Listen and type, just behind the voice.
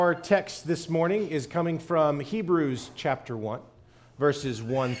Our text this morning is coming from Hebrews chapter 1, verses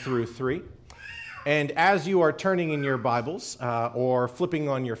 1 through 3. And as you are turning in your Bibles or flipping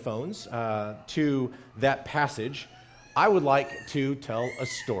on your phones to that passage, I would like to tell a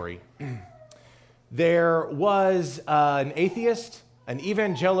story. There was an atheist, an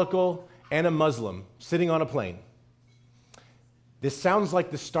evangelical, and a Muslim sitting on a plane. This sounds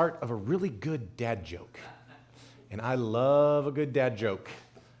like the start of a really good dad joke. And I love a good dad joke.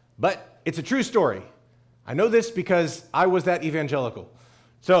 But it's a true story. I know this because I was that evangelical.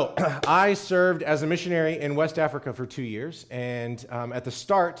 So I served as a missionary in West Africa for 2 years. And at the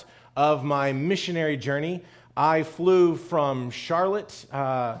start of my missionary journey, I flew from Charlotte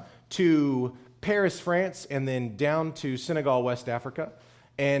to Paris, France, and then down to Senegal, West Africa.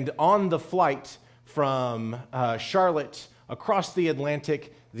 And on the flight from Charlotte across the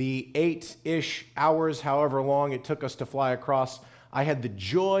Atlantic, the 8-ish hours, however long it took us to fly across, I had the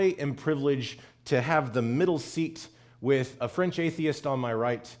joy and privilege to have the middle seat with a French atheist on my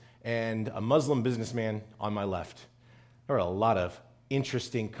right and a Muslim businessman on my left. There were a lot of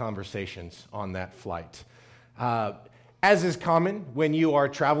interesting conversations on that flight. As is common when you are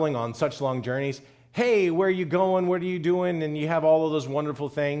traveling on such long journeys, hey, where are you going? What are you doing? And you have all of those wonderful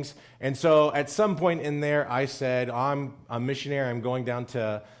things. And so at some point in there, I said, I'm a missionary. I'm going down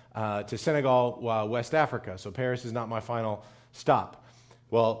to Senegal, West Africa. So Paris is not my final stop.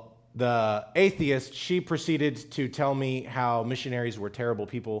 Well, the atheist, she proceeded to tell me how missionaries were terrible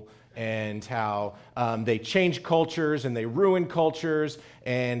people and how they change cultures and they ruin cultures,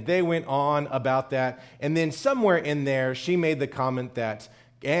 and they went on about that. And then somewhere in there, she made the comment that,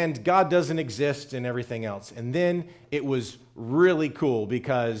 and God doesn't exist and everything else. And then it was really cool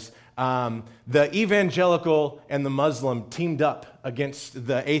because the evangelical and the Muslim teamed up against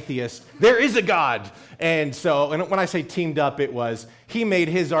the atheist. There is a God. And so, and when I say teamed up, it was he made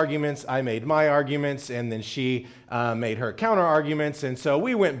his arguments, I made my arguments, and then she made her counter arguments. And so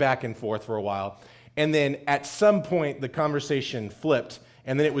we went back and forth for a while. And then at some point, the conversation flipped.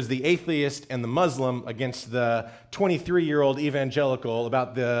 And then it was the atheist and the Muslim against the 23-year-old evangelical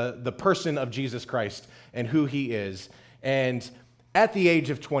about the person of Jesus Christ and who he is. And at the age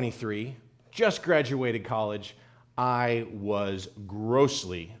of 23, just graduated college, I was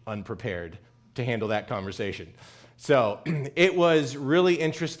grossly unprepared to handle that conversation. So it was really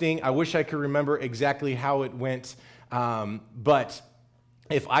interesting. I wish I could remember exactly how it went. But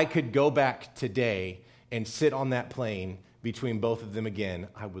if I could go back today and sit on that plane between both of them again,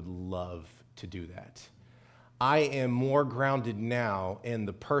 I would love to do that. I am more grounded now in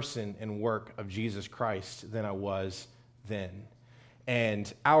the person and work of Jesus Christ than I was then.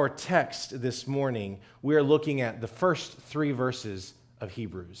 And our text this morning, we're looking at the first 3 verses of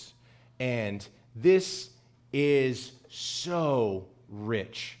Hebrews. And this is so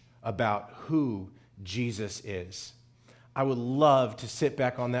rich about who Jesus is. I would love to sit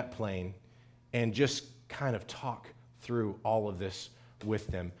back on that plane and just kind of talk through all of this with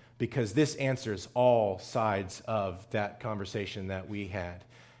them, because this answers all sides of that conversation that we had.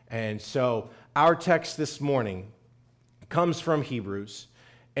 And so our text this morning comes from Hebrews,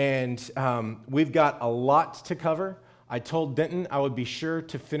 and we've got a lot to cover. I told Denton I would be sure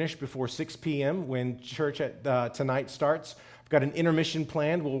to finish before 6 p.m. when church tonight starts. I've got an intermission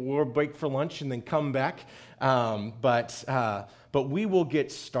planned. We'll break for lunch and then come back. But we will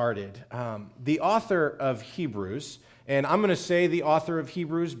get started. The author of Hebrews, and I'm going to say the author of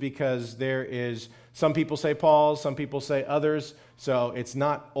Hebrews because there is, some people say Paul, some people say others, so it's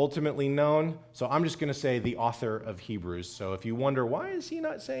not ultimately known. So I'm just going to say the author of Hebrews. So if you wonder, why is he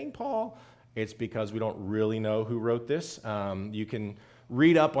not saying Paul? It's because we don't really know who wrote this. You can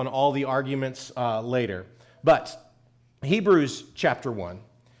read up on all the arguments later. But Hebrews chapter 1,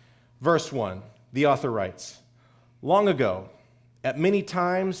 verse 1, the author writes, "Long ago, at many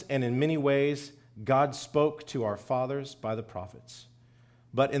times and in many ways, God spoke to our fathers by the prophets.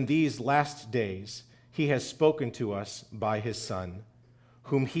 But in these last days, he has spoken to us by his Son,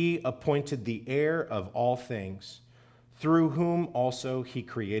 whom he appointed the heir of all things, through whom also he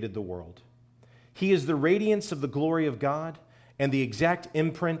created the world. He is the radiance of the glory of God and the exact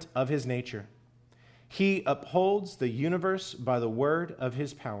imprint of his nature. He upholds the universe by the word of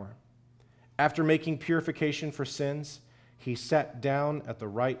his power. After making purification for sins, he sat down at the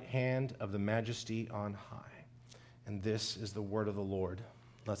right hand of the Majesty on high." And this is the word of the Lord.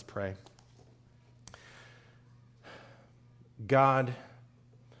 Let's pray. God,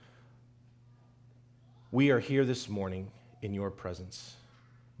 we are here this morning in your presence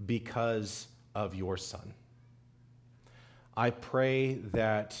because of your Son. I pray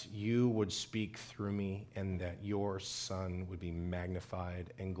that you would speak through me and that your Son would be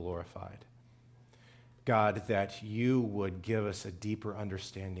magnified and glorified. God, that you would give us a deeper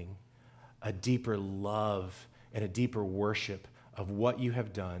understanding, a deeper love, and a deeper worship of what you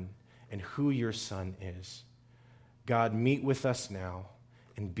have done and who your Son is. God, meet with us now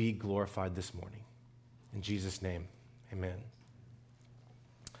and be glorified this morning. In Jesus' name, amen.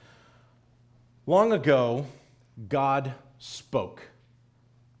 Long ago, God spoke.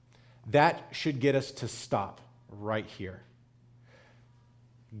 That should get us to stop right here.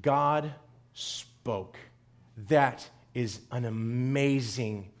 God spoke. That is an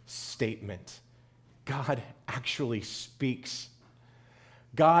amazing statement. God actually speaks.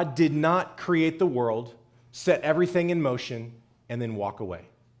 God did not create the world, set everything in motion, and then walk away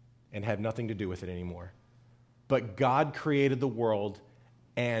and have nothing to do with it anymore. But God created the world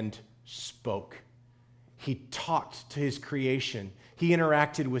and spoke. He talked to his creation. He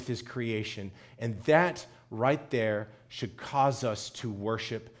interacted with his creation. And that right there should cause us to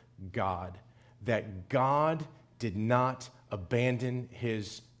worship God. That God did not abandon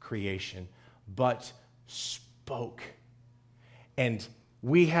his creation, but spoke. And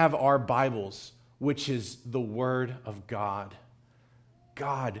we have our Bibles, which is the Word of God.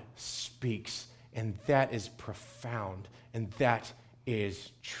 God speaks, and that is profound, and that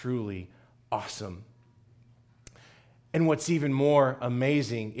is truly awesome. And what's even more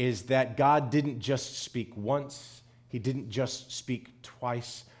amazing is that God didn't just speak once, he didn't just speak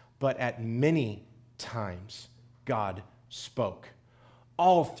twice, but at many times God spoke.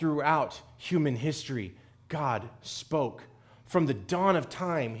 All throughout human history, God spoke. From the dawn of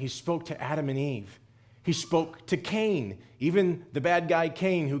time, he spoke to Adam and Eve. He spoke to Cain, even the bad guy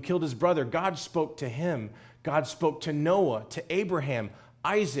Cain who killed his brother. God spoke to him. God spoke to Noah, to Abraham,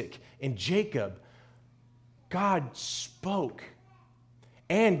 Isaac, and Jacob. God spoke.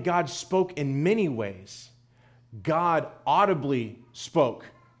 And God spoke in many ways. God audibly spoke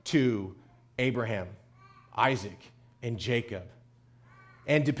to Abraham, Isaac, and Jacob.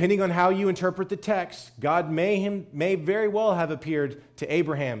 And depending on how you interpret the text, God may very well have appeared to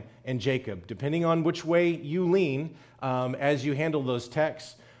Abraham and Jacob, depending on which way you lean as you handle those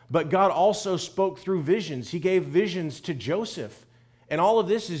texts. But God also spoke through visions. He gave visions to Joseph. And all of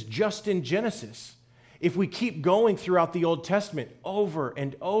this is just in Genesis. If we keep going throughout the Old Testament over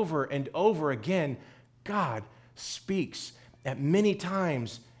and over and over again, God speaks. At many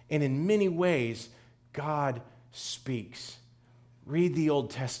times and in many ways, God speaks. Read the Old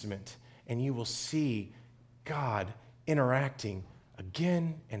Testament and you will see God interacting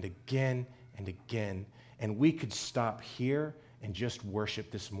again and again and again. And we could stop here and just worship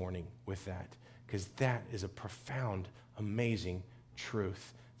this morning with that, because that is a profound, amazing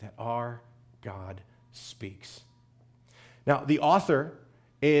truth that our God speaks. Now, the author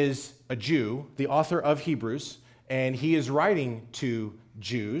is a Jew, the author of Hebrews, and he is writing to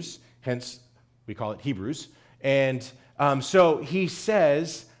Jews, hence we call it Hebrews. And so he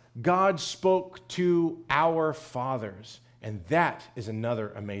says, God spoke to our fathers. And that is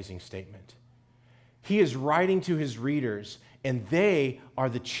another amazing statement. He is writing to his readers, and they are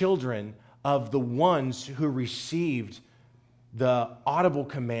the children of the ones who received the audible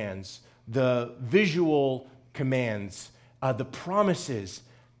commands, the visual commands, the promises.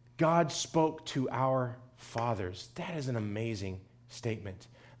 God spoke to our fathers. That is an amazing statement,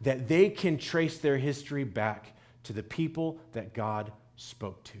 that they can trace their history back to the people that God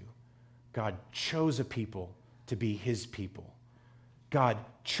spoke to. God chose a people to be his people. God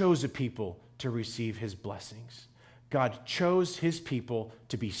chose a people to receive his blessings. God chose his people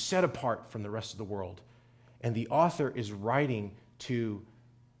to be set apart from the rest of the world. And the author is writing to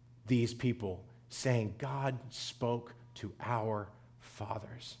these people saying, God spoke to our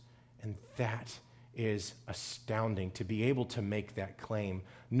fathers. And that is astounding to be able to make that claim.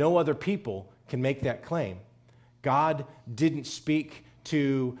 No other people can make that claim. God didn't speak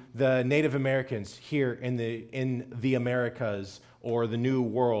to the Native Americans here in the Americas or the New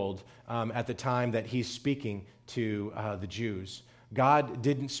World at the time that he's speaking to the Jews. God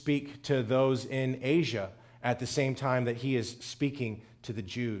didn't speak to those in Asia at the same time that he is speaking to the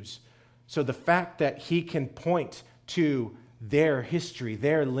Jews. So the fact that he can point to their history,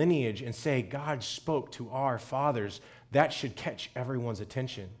 their lineage, and say, God spoke to our fathers, that should catch everyone's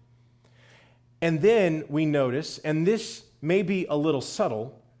attention. And then we notice, and this may be a little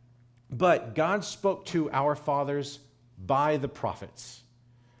subtle, but God spoke to our fathers by the prophets.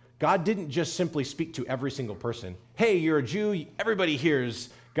 God didn't just simply speak to every single person. Hey, you're a Jew, everybody hears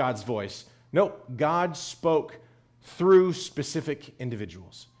God's voice. Nope, God spoke through specific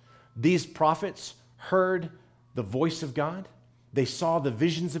individuals. These prophets heard the voice of God. They saw the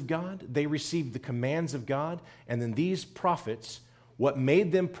visions of God. They received the commands of God. And then these prophets, what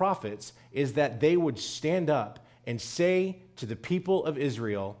made them prophets is that they would stand up and say to the people of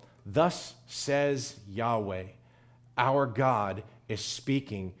Israel, "Thus says Yahweh, our God is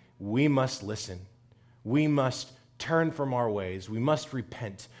speaking. We must listen. We must turn from our ways. We must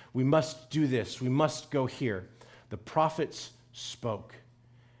repent. We must do this. We must go here." The prophets spoke.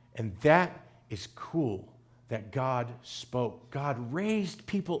 And that is cool that God spoke. God raised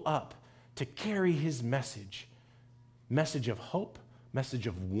people up to carry his message. Message of hope, message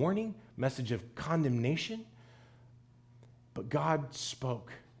of warning, message of condemnation. But God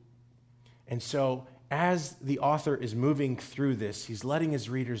spoke. And so as the author is moving through this, he's letting his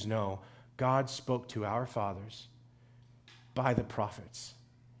readers know God spoke to our fathers by the prophets.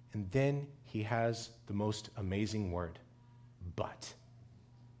 And then he has the most amazing word, but.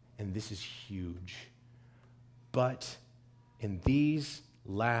 And this is huge. But in these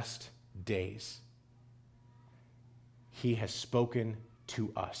last days, he has spoken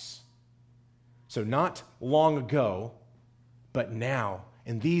to us. So not long ago, but now,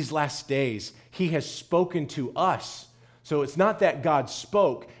 in these last days, he has spoken to us. So it's not that God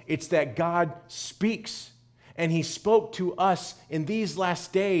spoke, it's that God speaks. And he spoke to us in these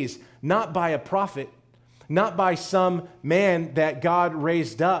last days, not by a prophet, not by some man that God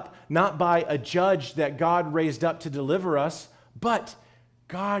raised up, not by a judge that God raised up to deliver us, but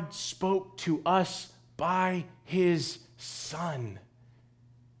God spoke to us by his Son.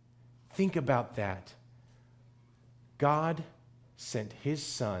 Think about that. God sent his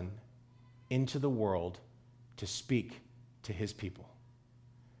Son into the world to speak to his people.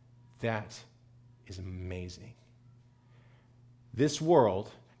 That is amazing. This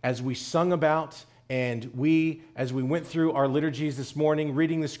world, as we sung about, and as we went through our liturgies this morning,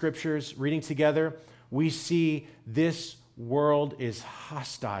 reading the scriptures, reading together, we see this world is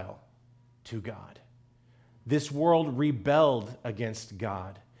hostile to God. This world rebelled against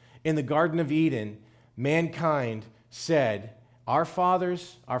God. In the Garden of Eden, mankind said, our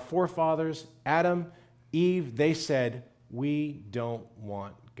forefathers, Adam, Eve, they said, we don't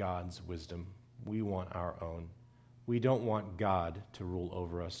want God's wisdom. We want our own. We don't want God to rule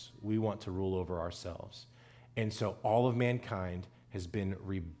over us. We want to rule over ourselves. And so all of mankind has been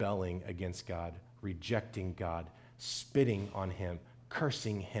rebelling against God, rejecting God, spitting on him,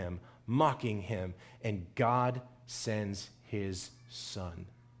 cursing him, mocking him. And God sends his Son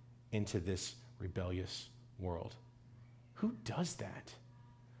into this rebellious world. Who does that?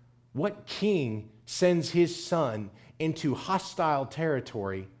 What king sends his Son into hostile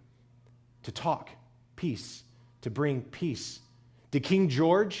territory to talk peace, to bring peace? Did King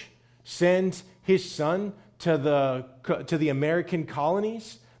George send his son to the American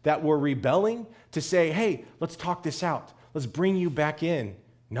colonies that were rebelling to say, hey, let's talk this out. Let's bring you back in?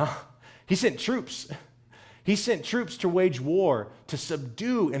 No, he sent troops. He sent troops to wage war, to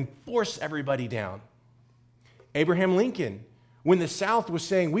subdue and force everybody down. Abraham Lincoln, when the South was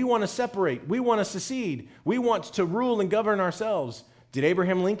saying, we want to separate, we want to secede, we want to rule and govern ourselves, did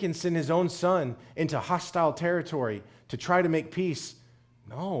Abraham Lincoln send his own son into hostile territory to try to make peace?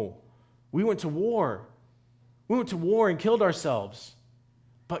 No. We went to war. We went to war and killed ourselves.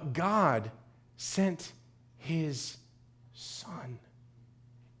 But God sent his Son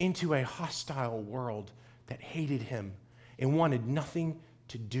into a hostile world that hated him and wanted nothing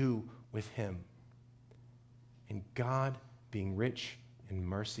to do with him. And God, being rich in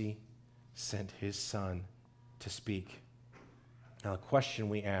mercy, sent his Son to speak. Now, the question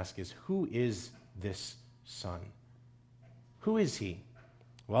we ask is, who is this Son? Who is he?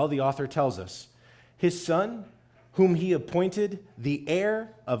 Well, the author tells us, his Son, whom he appointed the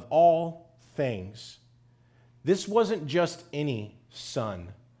heir of all things. This wasn't just any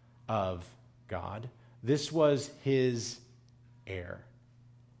son of God. This was his heir.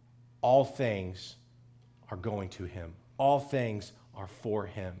 All things are going to him. All things are for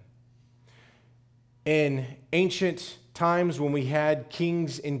him. In ancient times when we had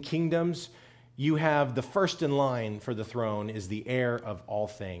kings and kingdoms, you have the first in line for the throne is the heir of all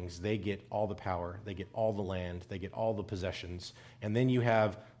things. They get all the power, they get all the land, they get all the possessions. And then you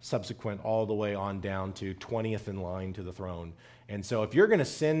have subsequent all the way on down to 20th in line to the throne. And so if you're going to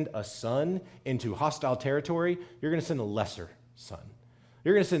send a son into hostile territory, you're going to send a lesser son.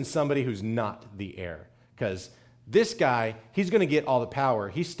 You're going to send somebody who's not the heir. Because this guy, he's going to get all the power.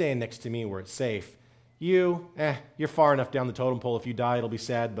 He's staying next to me where it's safe. You're far enough down the totem pole. If you die, it'll be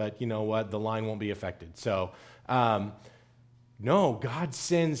sad, but you know what? The line won't be affected. So, no, God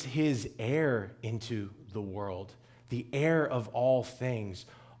sends his heir into the world, the heir of all things.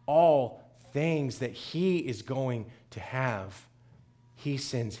 All things that he is going to have, he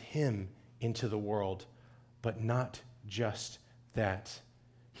sends him into the world. But not just that.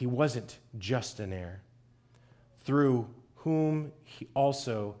 He wasn't just an heir, through whom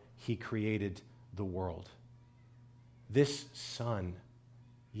he created the world. This Son,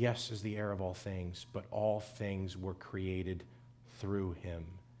 yes, is the heir of all things, but all things were created through him.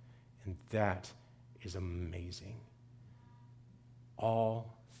 And that is amazing.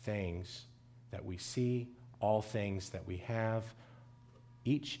 All things that we see, all things that we have,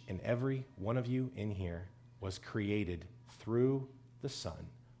 each and every one of you in here was created through the Son,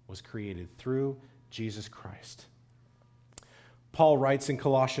 was created through Jesus Christ. Paul writes in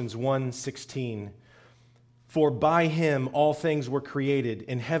Colossians 1:16, "For by him all things were created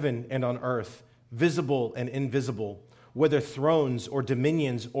in heaven and on earth, visible and invisible, whether thrones or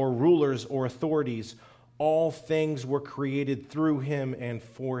dominions or rulers or authorities, all things were created through him and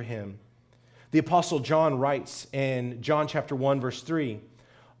for him." The Apostle John writes in John chapter 1, verse 3,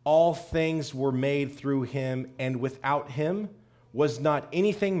 "All things were made through him, and without him was not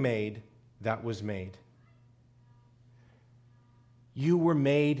anything made that was made." You were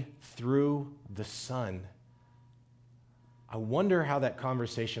made through the Son. I wonder how that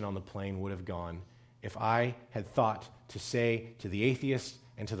conversation on the plane would have gone if I had thought to say to the atheist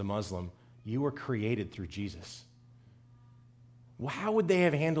and to the Muslim, you were created through Jesus. Well, how would they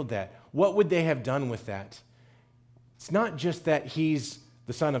have handled that? What would they have done with that? It's not just that he's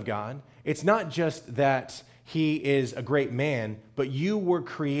the Son of God. It's not just that he is a great man, but you were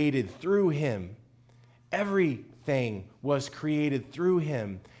created through him. Everything was created through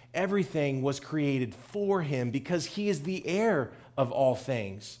him. Everything was created for him because he is the heir of all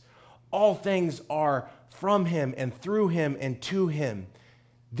things. All things are from him and through him and to him.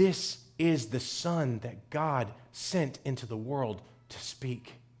 This is the Son that God sent into the world to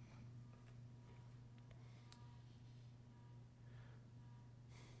speak.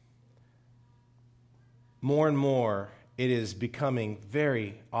 More and more, it is becoming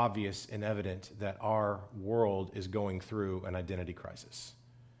very obvious and evident that our world is going through an identity crisis.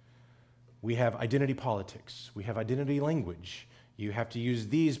 We have identity politics. We have identity language. You have to use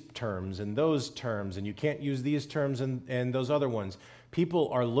these terms, and you can't use these terms and those other ones. People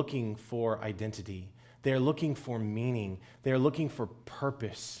are looking for identity. They're looking for meaning. They're looking for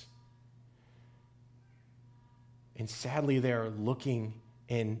purpose. And sadly, they're looking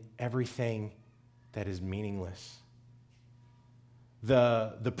in everything that is meaningless.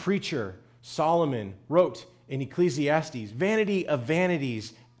 The preacher, Solomon, wrote in Ecclesiastes, "Vanity of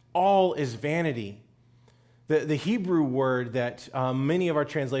vanities, all is vanity." The Hebrew word that many of our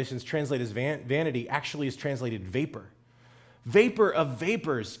translations translate as vanity actually is translated vapor. Vapor of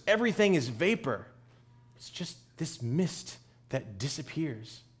vapors. Everything is vapor. It's just this mist that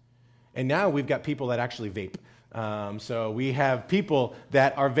disappears. And now we've got people that actually vape. So we have people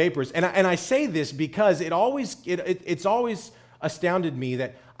that are vapors. And I say this because it's always astounded me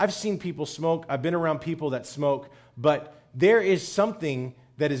that I've seen people smoke. I've been around people that smoke. But there is something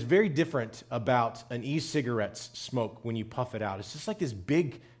that is very different about an e-cigarette's smoke when you puff it out. It's just like this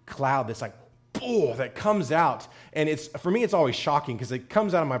big cloud that's like, oh, that comes out. And for me, it's always shocking because it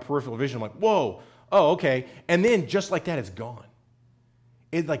comes out of my peripheral vision. I'm like, whoa, oh, okay. And then just like that, it's gone.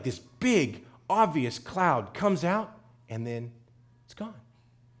 It's like this big, obvious cloud comes out, and then it's gone.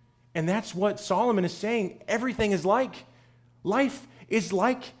 And that's what Solomon is saying. Everything is like. Life is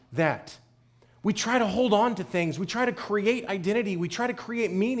like that. We try to hold on to things. We try to create identity. We try to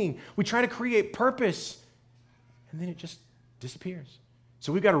create meaning. We try to create purpose. And then it just disappears.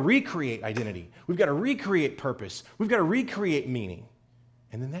 So we've got to recreate identity. We've got to recreate purpose. We've got to recreate meaning.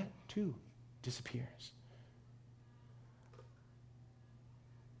 And then that too disappears.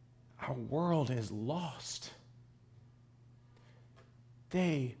 Our world is lost.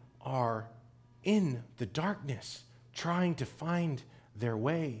 They are in the darkness trying to find their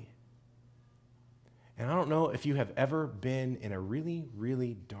way. And I don't know if you have ever been in a really,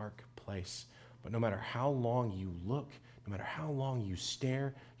 really dark place, but no matter how long you look, no matter how long you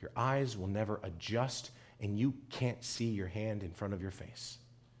stare, your eyes will never adjust and you can't see your hand in front of your face.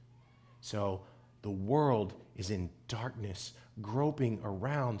 So the world is in darkness, groping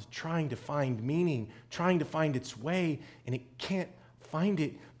around, trying to find meaning, trying to find its way, and it can't find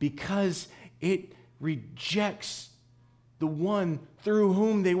it because it rejects the one through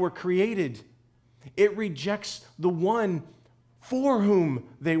whom they were created. It rejects the one for whom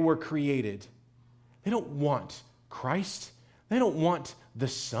they were created. They don't want Christ. They don't want the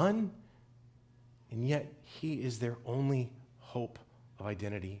Son. And yet, He is their only hope of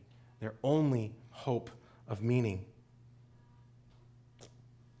identity, their only hope of meaning.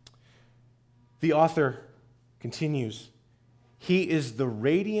 The author continues, he is the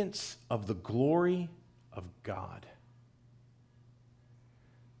radiance of the glory of God.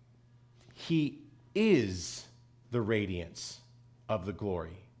 He is the radiance of the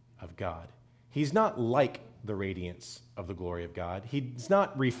glory of God. He's not like the radiance of the glory of God. He's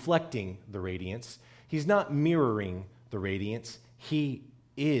not reflecting the radiance. He's not mirroring the radiance. He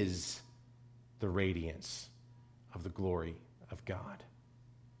is the radiance of the glory of God.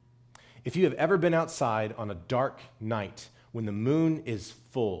 If you have ever been outside on a dark night when the moon is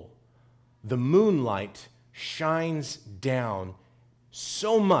full, the moonlight shines down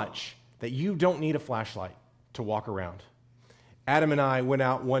so much that you don't need a flashlight to walk around. Adam and I went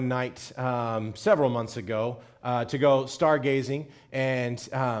out one night several months ago to go stargazing, and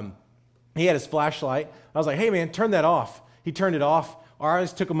he had his flashlight. I was like, hey man, turn that off. He turned it off. Our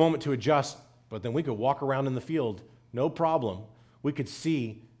eyes took a moment to adjust, but then we could walk around in the field, no problem. We could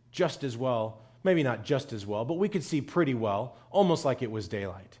see just as well, maybe not just as well, but we could see pretty well, almost like it was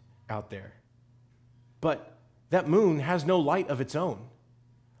daylight out there. But that moon has no light of its own.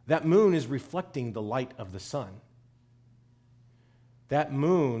 That moon is reflecting the light of the sun. That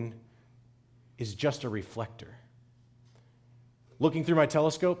moon is just a reflector. Looking through my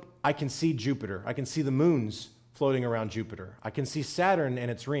telescope, I can see Jupiter. I can see the moons floating around Jupiter. I can see Saturn and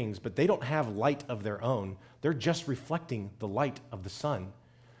its rings, but they don't have light of their own. They're just reflecting the light of the sun.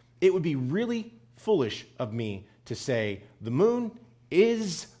 It would be really foolish of me to say the moon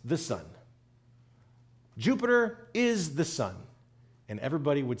is the sun. Jupiter is the sun. And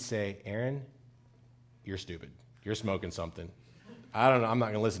everybody would say, Aaron, you're stupid. You're smoking something. I don't know. I'm not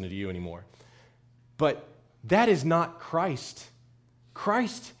going to listen to you anymore. But that is not Christ.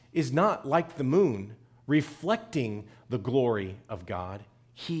 Christ is not like the moon, reflecting the glory of God.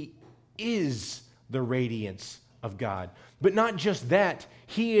 He is the radiance of God. But not just that,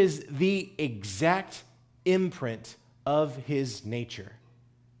 he is the exact imprint of his nature.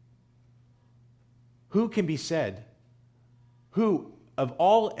 Who can be said, who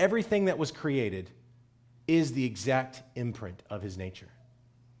of everything that was created is the exact imprint of his nature?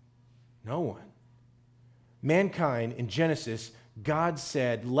 No one. Mankind, in Genesis, God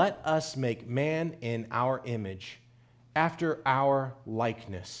said, let us make man in our image, after our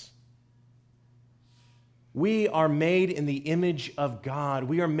likeness. We are made in the image of God.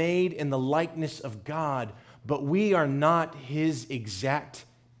 We are made in the likeness of God, but we are not his exact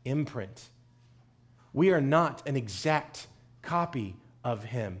imprint. We are not an exact copy of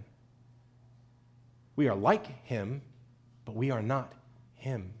him. We are like him, but we are not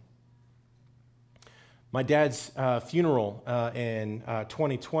him. My dad's funeral in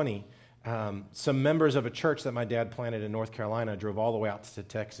 2020, some members of a church that my dad planted in North Carolina drove all the way out to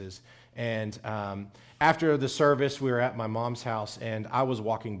Texas. And after the service, we were at my mom's house, and I was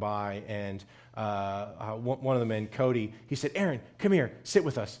walking by, and one of the men, Cody, he said, Aaron, come here, sit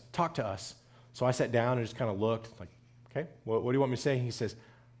with us, talk to us. So I sat down and just kind of looked, like, okay, what do you want me to say? He says,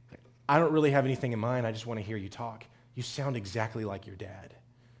 I don't really have anything in mind. I just want to hear you talk. You sound exactly like your dad.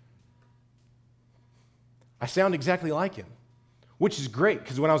 I sound exactly like him, which is great,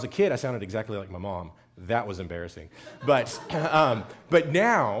 because when I was a kid, I sounded exactly like my mom. That was embarrassing. But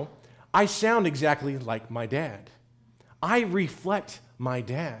now, I sound exactly like my dad. I reflect my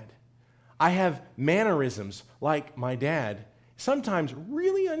dad. I have mannerisms like my dad, sometimes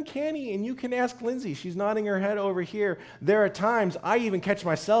really uncanny, and you can ask Lindsay. She's nodding her head over here. There are times I even catch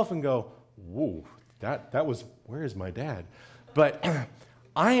myself and go, whoa, that was, where is my dad? But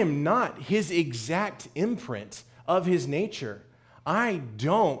I am not his exact imprint of his nature. I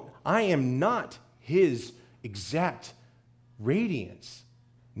am not his exact radiance.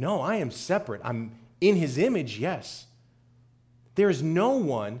 No, I am separate. I'm in his image, yes. There is no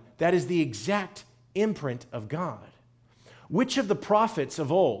one that is the exact imprint of God. Which of the prophets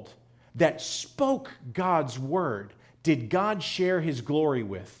of old that spoke God's word did God share his glory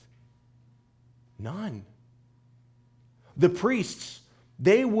with? None. The priests,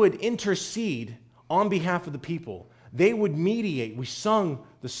 they would intercede on behalf of the people. They would mediate. We sung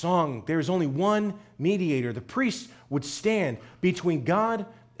the song, there's only one mediator. The priests would stand between God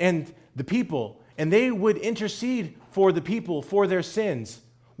and the people, and they would intercede for the people, for their sins.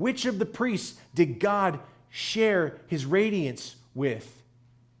 Which of the priests did God share his radiance with?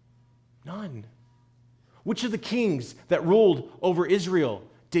 None. Which of the kings that ruled over Israel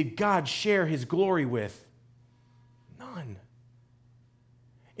did God share his glory with? None.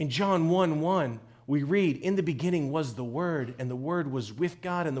 In John 1:1, we read, in the beginning was the Word, and the Word was with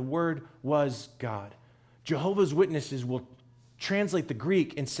God, and the Word was God. Jehovah's Witnesses will translate the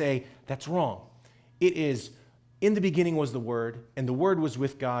Greek and say, that's wrong. It is In the beginning was the Word, and the Word was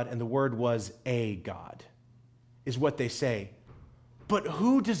with God, and the Word was a God, is what they say. But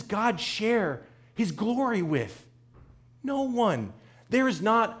who does God share his glory with? No one. There is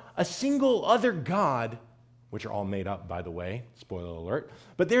not a single other God, which are all made up, by the way, spoiler alert,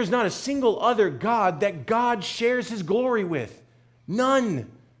 but there's not a single other God that God shares his glory with. None.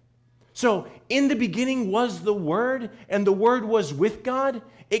 So, in the beginning was the Word, and the Word was with God.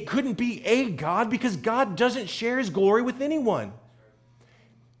 It couldn't be a God because God doesn't share his glory with anyone.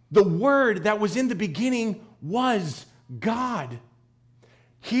 The Word that was in the beginning was God.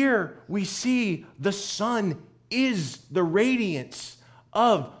 Here we see the Son is the radiance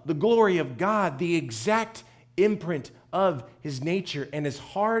of the glory of God, the exact imprint of his nature. And as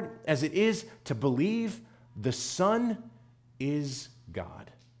hard as it is to believe, the Son is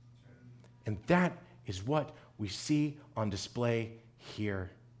God. And that is what we see on display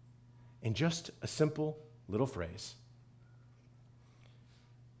here in just a simple little phrase.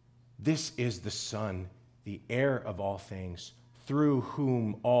 This is the Son, the heir of all things, through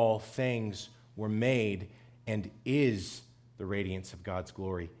whom all things were made, and is the radiance of God's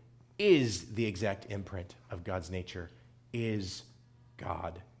glory, is the exact imprint of God's nature, is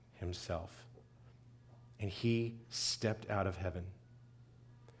God himself. And he stepped out of heaven.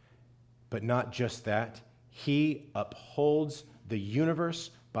 But not just that, he upholds the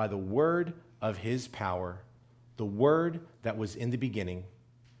universe by the word of his power, the word that was in the beginning,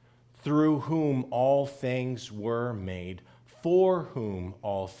 through whom all things were made, for whom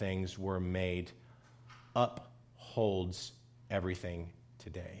all things were made, upholds everything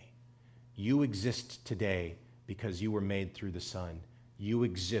today. You exist today because you were made through the Son. You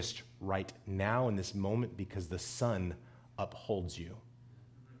exist right now in this moment because the Son upholds you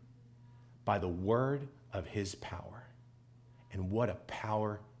by the word of his power. And what a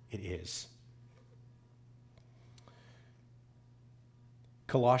power it is.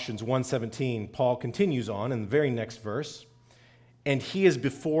 Colossians 1:17, Paul continues on in the very next verse. And he is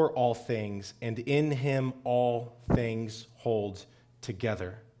before all things, and in him all things hold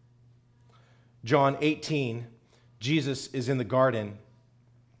together. John 18, Jesus is in the garden,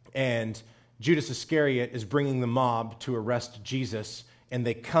 and Judas Iscariot is bringing the mob to arrest Jesus, and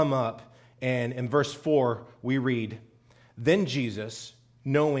they come up, and in verse 4 we read, Then Jesus,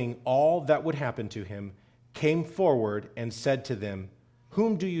 knowing all that would happen to him, came forward and said to them,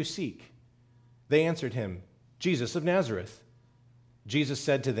 Whom do you seek? They answered him, Jesus of Nazareth. Jesus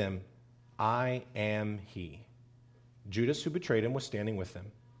said to them, I am he. Judas, who betrayed him, was standing with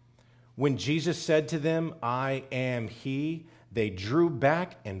them. When Jesus said to them, I am he, they drew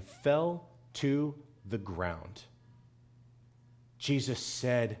back and fell to the ground. Jesus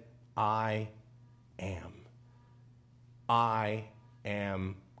said, I am. I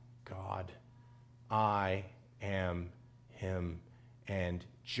am God. I am him. And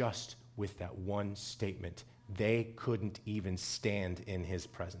just with that one statement, they couldn't even stand in his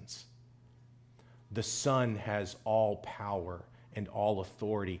presence. The Son has all power and all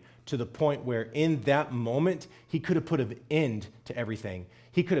authority to the point where in that moment, he could have put an end to everything.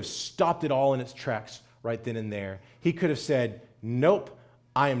 He could have stopped it all in its tracks right then and there. He could have said, nope,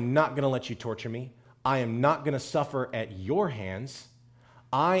 I am not going to let you torture me. I am not going to suffer at your hands.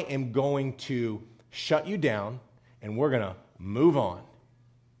 I am going to shut you down and we're going to move on.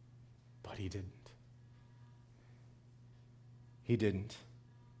 But he didn't. He didn't.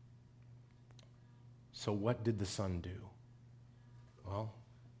 So what did the Son do? Well,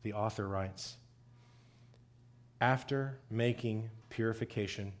 the author writes, after making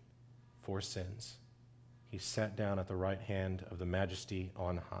purification for sins, he sat down at the right hand of the Majesty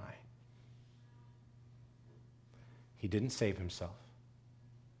on high. He didn't save himself.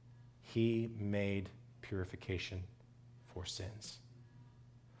 He made purification for sins.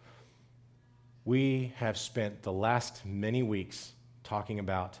 We have spent the last many weeks talking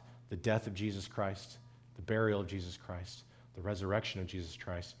about the death of Jesus Christ, the burial of Jesus Christ, the resurrection of Jesus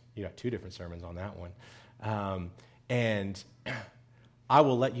Christ. You got 2 different sermons on that one. And I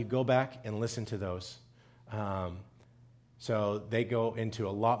will let you go back and listen to those. So they go into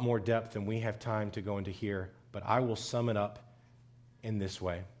a lot more depth than we have time to go into here, but I will sum it up in this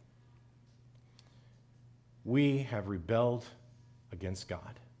way. We have rebelled against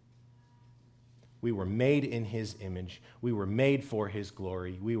God. We were made in his image. We were made for his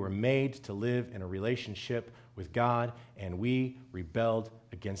glory. We were made to live in a relationship with God, and we rebelled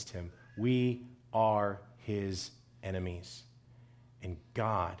against him. We are his enemies. And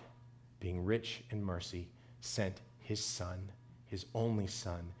God, being rich in mercy, sent his Son, his only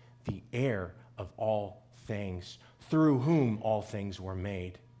Son, the heir of all things, through whom all things were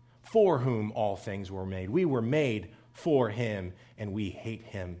made, for whom all things were made. We were made for him, and we hate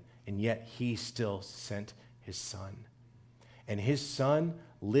him, and yet he still sent his Son. And his Son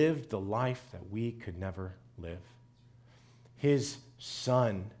lived the life that we could never live. His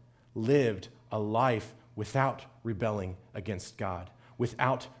Son lived a life without rebelling against God,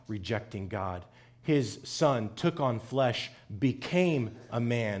 without rejecting God. His Son took on flesh, became a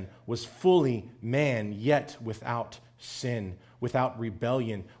man, was fully man, yet without sin, without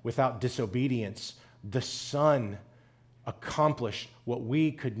rebellion, without disobedience. The Son accomplished what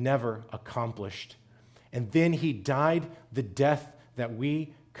we could never accomplish. And then he died the death that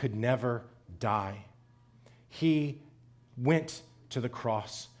we could never die. He went to the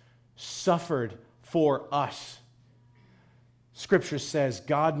cross, suffered for us. Scripture says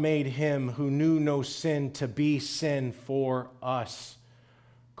God made him who knew no sin to be sin for us.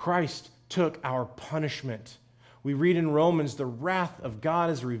 Christ took our punishment. We read in Romans, the wrath of God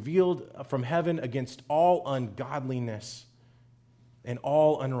is revealed from heaven against all ungodliness and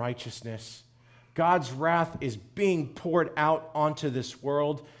all unrighteousness. God's wrath is being poured out onto this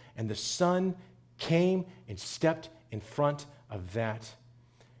world, and the Son came and stepped in front of that.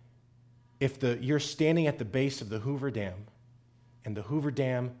 If you're standing at the base of the Hoover Dam, and the Hoover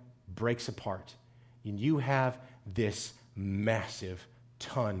Dam breaks apart, and you have this massive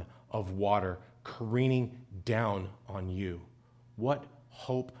ton of water careening down on you, what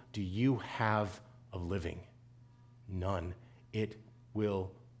hope do you have of living? None. It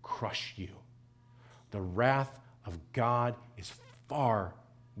will crush you. The wrath of God is far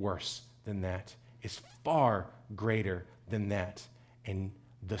worse than that, is far greater than that, and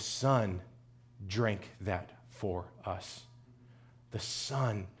the Son drank that for us. The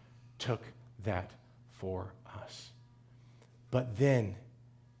Son took that for us. But then,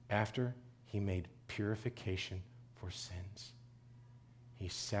 after he made purification for sins, he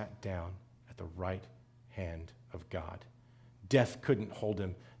sat down at the right hand of God. Death couldn't hold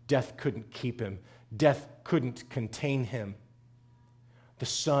him. Death couldn't keep him. Death couldn't contain him. The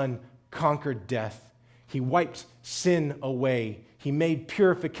Son conquered death. He wiped sin away. He made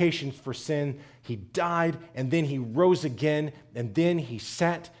purification for sin. He died, and then he rose again, and then he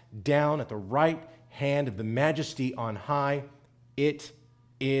sat down at the right hand of the Majesty on high. It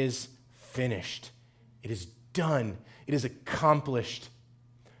is finished. It is done. It is accomplished.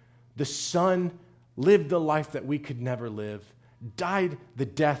 The Son lived the life that we could never live, died the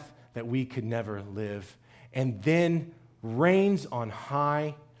death that we could never live, and then reigns on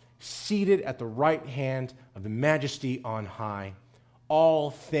high, seated at the right hand of the Majesty on high.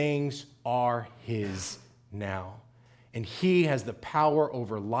 All things are his now, and he has the power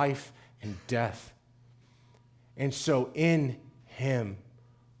over life and death. And so in him,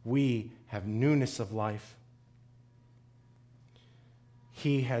 we have newness of life.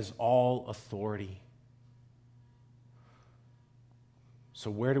 He has all authority. So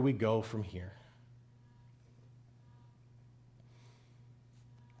where do we go from here?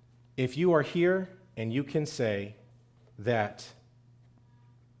 If you are here and you can say that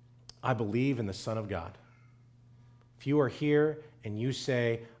I believe in the Son of God, if you are here and you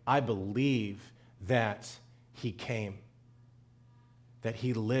say, I believe that he came, that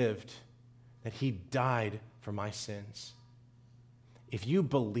he lived, that he died for my sins, if you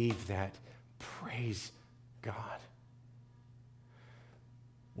believe that, praise God.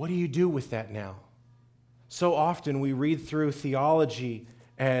 What do you do with that now? So often we read through theology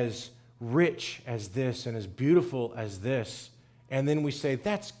as rich as this and as beautiful as this, and then we say,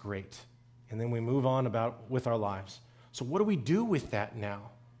 that's great, and then we move on with our lives. So what do we do with that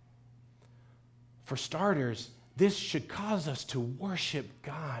now? For starters, this should cause us to worship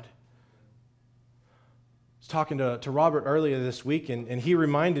God. I was talking to Robert earlier this week, and he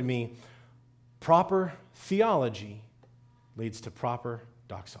reminded me, proper theology leads to proper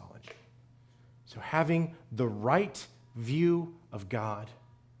doxology. So having the right view of God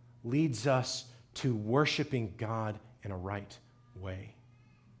leads us to worshiping God in a right way.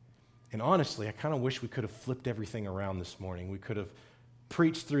 And honestly, I kind of wish we could have flipped everything around this morning. We could have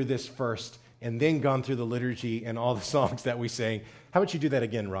preached through this first and then gone through the liturgy and all the songs that we sang. How about you do that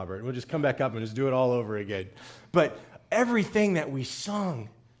again, Robert? We'll just come back up and just do it all over again. But everything that we sung,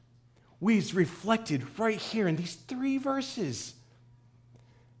 we've reflected right here in these 3 verses.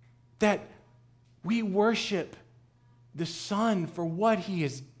 That we worship the Son for what he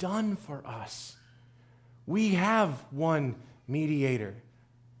has done for us. We have one mediator.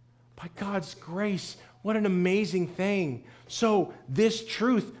 By God's grace, what an amazing thing. So this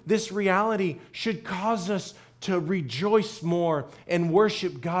truth, this reality should cause us to rejoice more and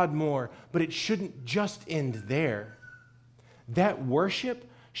worship God more, but it shouldn't just end there. That worship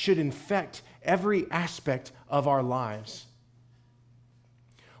should infect every aspect of our lives.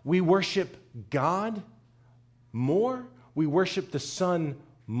 We worship God more, we worship the Son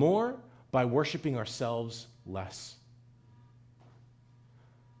more by worshiping ourselves less.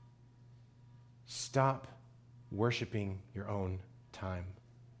 Stop worshiping your own time.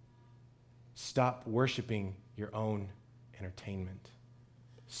 Stop worshiping your own entertainment.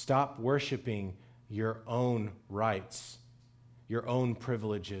 Stop worshiping your own rights, your own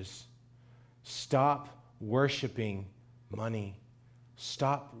privileges. Stop worshiping money.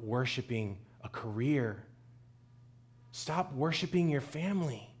 Stop worshiping a career. Stop worshiping your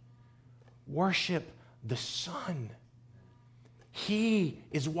family. Worship the Son. He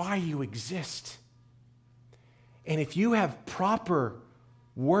is why you exist. And if you have proper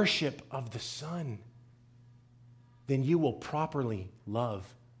worship of the Son, then you will properly love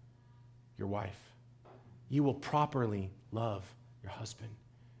your wife. You will properly love your husband.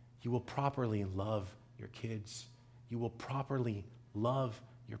 You will properly love your kids. You will properly love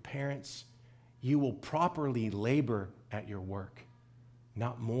your parents. You will properly labor at your work.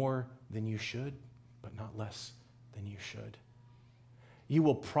 Not more than you should, but not less than you should. You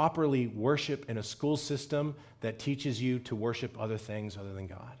will properly worship in a school system that teaches you to worship other things other than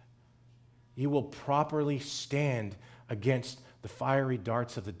God. You will properly stand against the fiery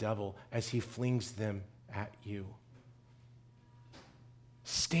darts of the devil as he flings them at you.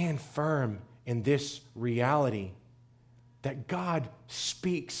 Stand firm in this reality that God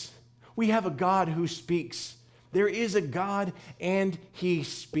speaks. We have a God who speaks. There is a God and he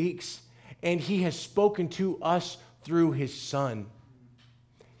speaks, and he has spoken to us through his Son.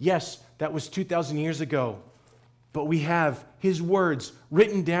 Yes, that was 2,000 years ago, but we have his words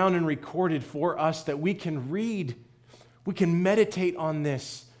written down and recorded for us that we can read. We can meditate on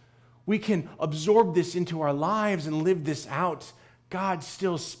this. We can absorb this into our lives and live this out. God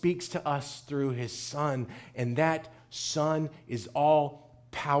still speaks to us through his Son, and that Son is all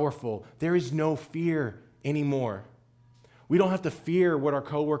powerful. There is no fear anymore. We don't have to fear what our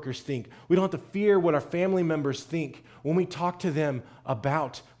coworkers think. We don't have to fear what our family members think when we talk to them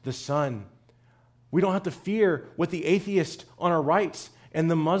about the Son. We don't have to fear what the atheist on our right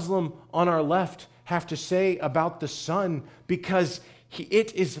and the Muslim on our left have to say about the Son, because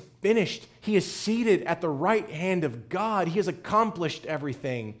it is finished. He is seated at the right hand of God. He has accomplished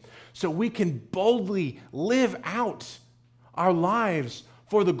everything. So we can boldly live out our lives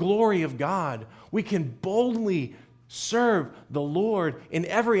for the glory of God. We can boldly serve the Lord in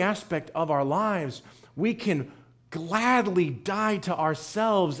every aspect of our lives. We can gladly die to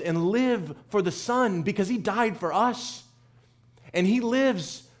ourselves and live for the Son because he died for us and he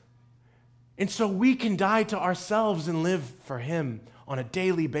lives. And so we can die to ourselves and live for him on a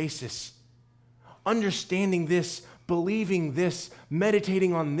daily basis. Understanding this, believing this,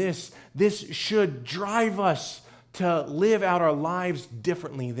 meditating on this should drive us to live out our lives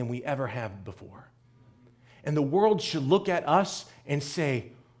differently than we ever have before. And the world should look at us and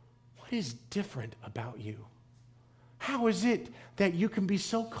say, what is different about you? How is it that you can be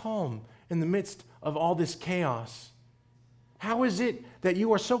so calm in the midst of all this chaos? How is it that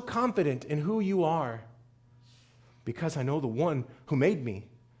you are so confident in who you are? Because I know the one who made me.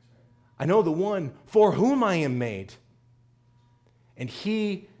 I know the one for whom I am made. And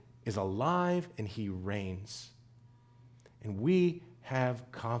he is alive and he reigns. And we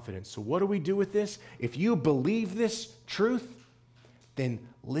have confidence. So what do we do with this? If you believe this truth, then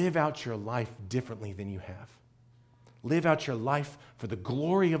live out your life differently than you have. Live out your life for the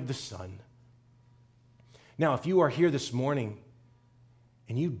glory of the Son. Now, if you are here this morning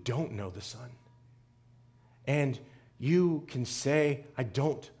and you don't know the Son, and you can say, I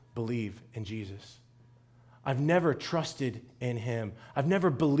don't believe in Jesus. I've never trusted in him. I've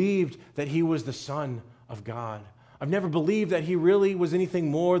never believed that he was the Son of God. I've never believed that he really was anything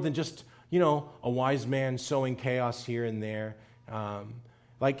more than just, a wise man sowing chaos here and there,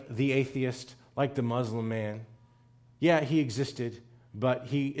 like the atheist, like the Muslim man. Yeah, he existed, but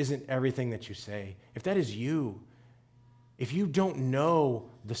he isn't everything that you say. If that is you, if you don't know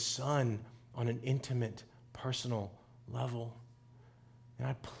the Son on an intimate, personal level, then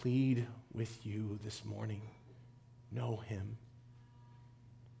I plead with you this morning, know him.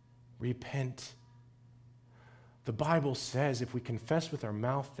 Repent. The Bible says if we confess with our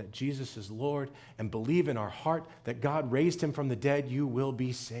mouth that Jesus is Lord and believe in our heart that God raised him from the dead, you will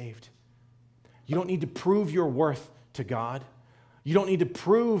be saved. You don't need to prove your worth to God. You don't need to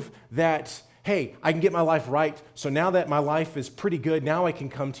prove that, hey, I can get my life right, so now that my life is pretty good, now I can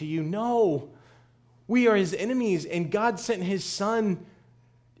come to you. No. We are his enemies, and God sent his Son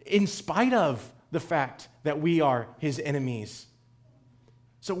in spite of the fact that we are his enemies.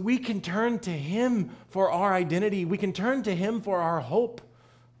 So we can turn to him for our identity. We can turn to him for our hope.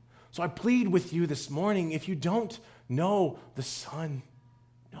 So I plead with you this morning, if you don't know the Son,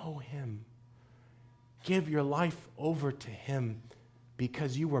 know him. Give your life over to him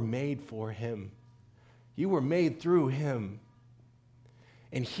because you were made for him. You were made through him.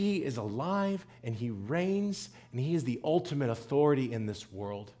 And he is alive and he reigns and he is the ultimate authority in this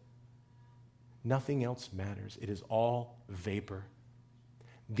world. Nothing else matters. It is all vapor.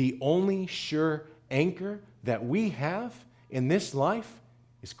 The only sure anchor that we have in this life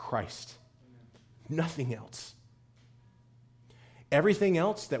is Christ. Nothing else. Everything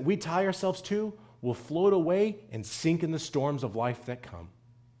else that we tie ourselves to will float away and sink in the storms of life that come.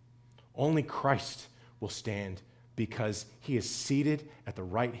 Only Christ will stand because he is seated at the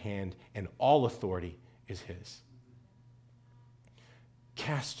right hand and all authority is his.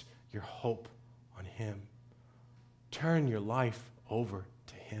 Cast your hope on him. Turn your life over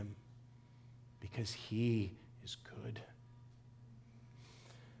to him because he is good.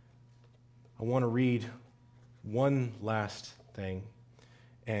 I want to read one last thing,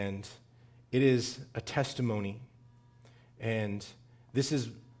 and it is a testimony. And this is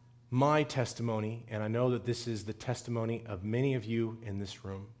my testimony, and I know that this is the testimony of many of you in this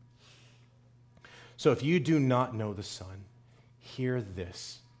room. So if you do not know the Son, hear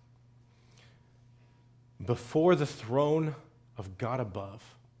this. Before the throne of God above,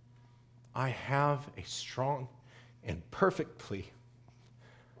 I have a strong and perfect plea,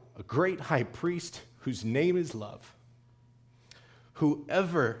 a great high priest whose name is love,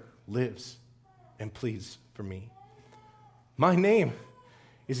 whoever lives and pleads for me. My name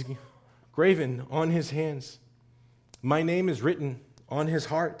is graven on his hands. My name is written on his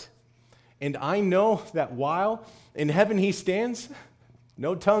heart. And I know that while in heaven he stands,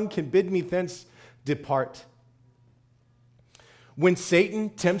 no tongue can bid me thence depart. When Satan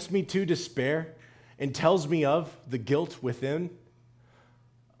tempts me to despair and tells me of the guilt within,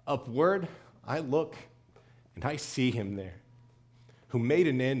 upward I look and I see him there, who made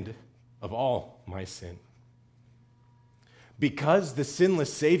an end of all my sin. Because the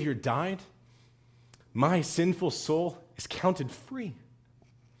sinless Savior died, my sinful soul is counted free.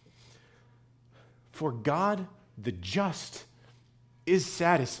 For God, the just, is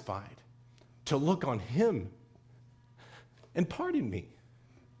satisfied to look on him and pardon me.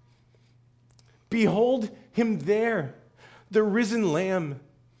 Behold him there, the risen Lamb,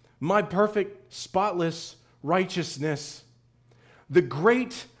 my perfect, spotless righteousness, the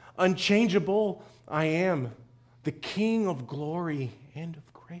great, unchangeable I am, the King of glory and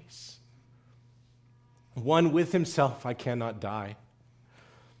of grace. One with himself I cannot die.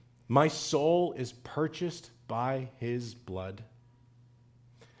 My soul is purchased by his blood.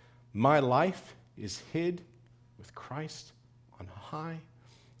 My life is hid with Christ on high,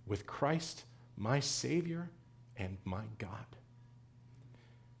 with Christ my Savior and my God.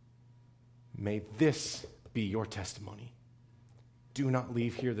 May this be your testimony. Do not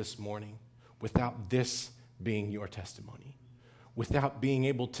leave here this morning without this being your testimony, without being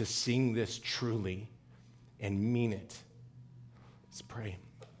able to sing this truly and mean it. Let's pray.